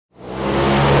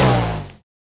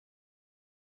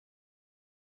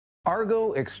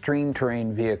ARGO extreme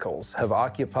terrain vehicles have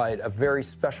occupied a very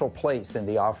special place in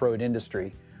the off-road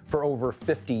industry for over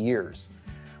 50 years.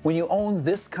 When you own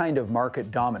this kind of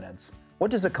market dominance,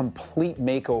 what does a complete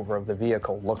makeover of the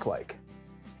vehicle look like?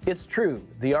 It's true,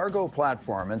 the ARGO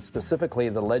platform, and specifically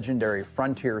the legendary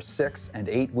Frontier 6 and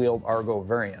 8-wheeled ARGO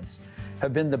variants,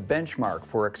 have been the benchmark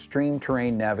for extreme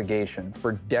terrain navigation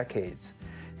for decades.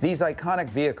 These iconic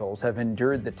vehicles have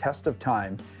endured the test of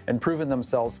time and proven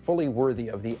themselves fully worthy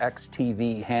of the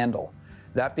XTV handle.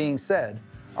 That being said,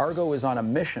 ARGO is on a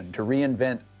mission to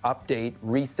reinvent, update,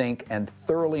 rethink, and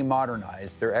thoroughly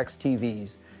modernize their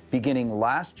XTVs, beginning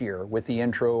last year with the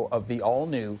intro of the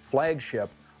all-new flagship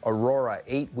Aurora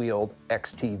 8-wheeled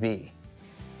XTV.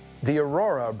 The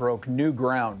Aurora broke new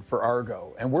ground for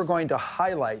ARGO, and we're going to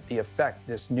highlight the effect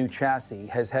this new chassis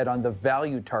has had on the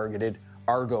value-targeted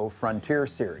ARGO Frontier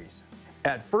series.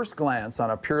 At first glance,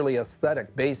 on a purely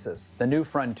aesthetic basis, the new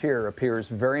Frontier appears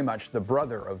very much the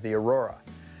brother of the Aurora.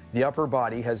 The upper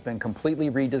body has been completely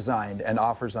redesigned and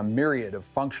offers a myriad of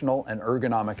functional and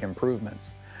ergonomic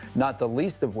improvements, not the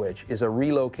least of which is a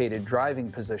relocated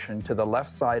driving position to the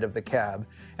left side of the cab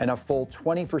and a full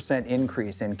 20%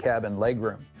 increase in cabin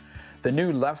legroom. The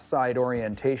new left side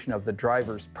orientation of the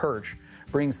driver's perch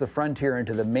brings the Frontier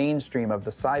into the mainstream of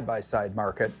the side-by-side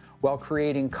market while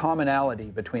creating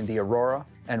commonality between the Aurora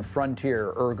and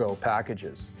Frontier Ergo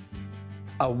packages.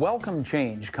 A welcome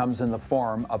change comes in the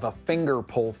form of a finger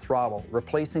pull throttle,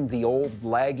 replacing the old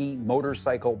laggy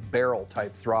motorcycle barrel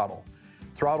type throttle.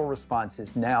 Throttle response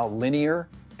is now linear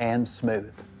and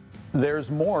smooth.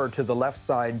 There's more to the left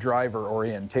side driver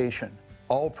orientation.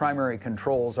 All primary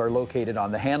controls are located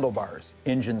on the handlebars.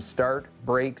 Engine start,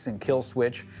 brakes, and kill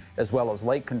switch, as well as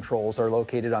light controls, are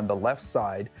located on the left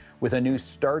side with a new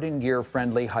start-in-gear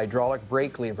friendly hydraulic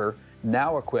brake lever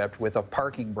now equipped with a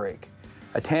parking brake.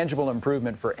 A tangible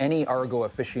improvement for any ARGO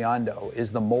aficionado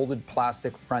is the molded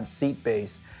plastic front seat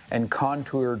base and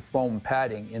contoured foam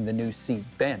padding in the new seat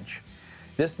bench.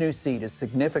 This new seat is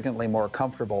significantly more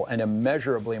comfortable and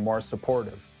immeasurably more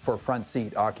supportive for front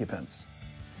seat occupants.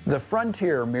 The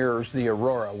Frontier mirrors the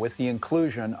Aurora with the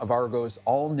inclusion of ARGO's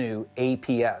all-new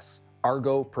APS,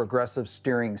 ARGO Progressive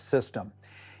Steering System.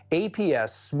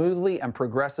 APS smoothly and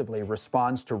progressively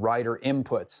responds to rider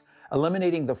inputs,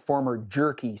 eliminating the former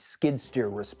jerky skid steer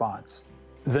response.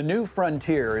 The new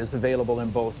Frontier is available in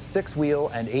both 6-wheel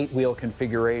and 8-wheel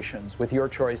configurations with your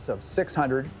choice of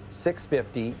 600,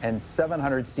 650, and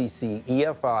 700cc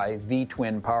EFI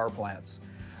V-twin power plants.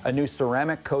 A new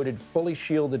ceramic-coated, fully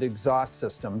shielded exhaust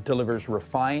system delivers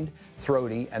refined,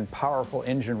 throaty, and powerful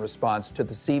engine response to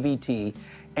the CVT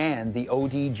and the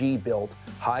ODG-built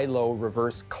high-low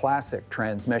reverse classic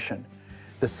transmission.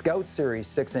 The Scout Series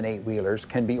 6 and 8-wheelers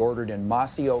can be ordered in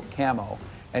mossy oak camo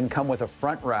and come with a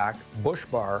front rack, bush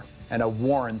bar, and a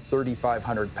Warn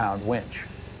 3,500-pound winch.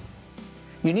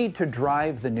 You need to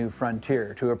drive the new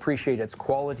Frontier to appreciate its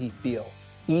quality feel,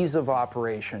 ease of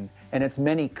operation, and its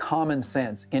many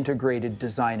common-sense integrated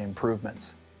design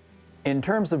improvements. In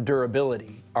terms of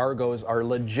durability, ARGOs are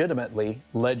legitimately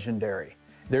legendary.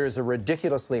 There is a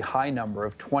ridiculously high number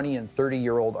of 20 and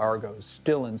 30-year-old ARGOs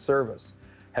still in service.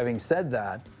 Having said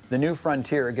that, the new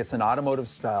Frontier gets an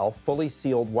automotive-style, fully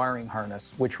sealed wiring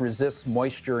harness which resists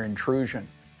moisture intrusion.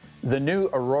 The new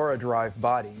Aurora Drive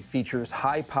body features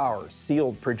high-power,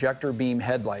 sealed projector beam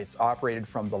headlights operated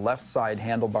from the left side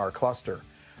handlebar cluster.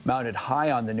 Mounted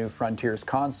high on the new Frontier's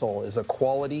console is a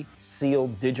quality,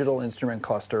 sealed digital instrument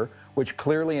cluster which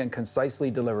clearly and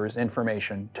concisely delivers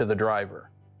information to the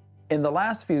driver. In the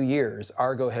last few years,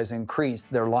 ARGO has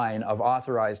increased their line of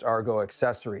authorized ARGO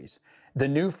accessories. The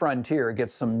new Frontier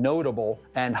gets some notable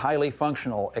and highly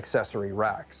functional accessory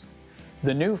racks.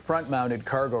 The new front-mounted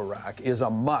cargo rack is a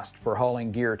must for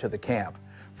hauling gear to the camp.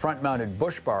 Front-mounted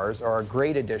bush bars are a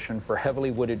great addition for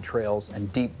heavily wooded trails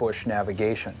and deep bush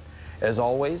navigation. As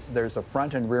always, there's a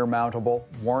front and rear mountable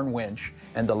Warn winch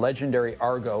and the legendary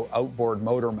ARGO outboard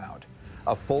motor mount.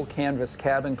 A full canvas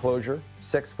cab enclosure,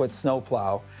 6-foot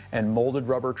snowplow, and molded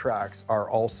rubber tracks are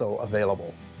also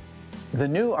available. The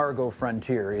new ARGO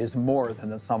Frontier is more than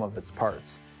the sum of its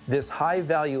parts. This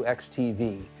high-value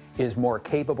XTV is more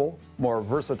capable, more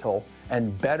versatile,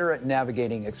 and better at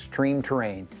navigating extreme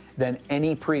terrain than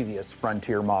any previous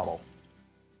Frontier model.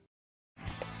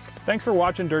 Thanks for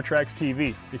watching Dirt Trax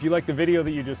TV. If you like the video that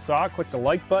you just saw, click the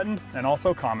like button and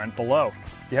also comment below.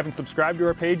 If you haven't subscribed to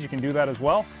our page, you can do that as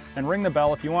well, and ring the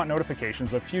bell if you want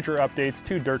notifications of future updates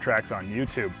to Dirt Trax on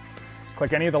YouTube.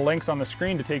 Click any of the links on the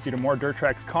screen to take you to more Dirt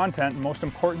Trax content, and most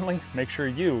importantly, make sure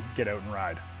you get out and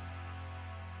ride.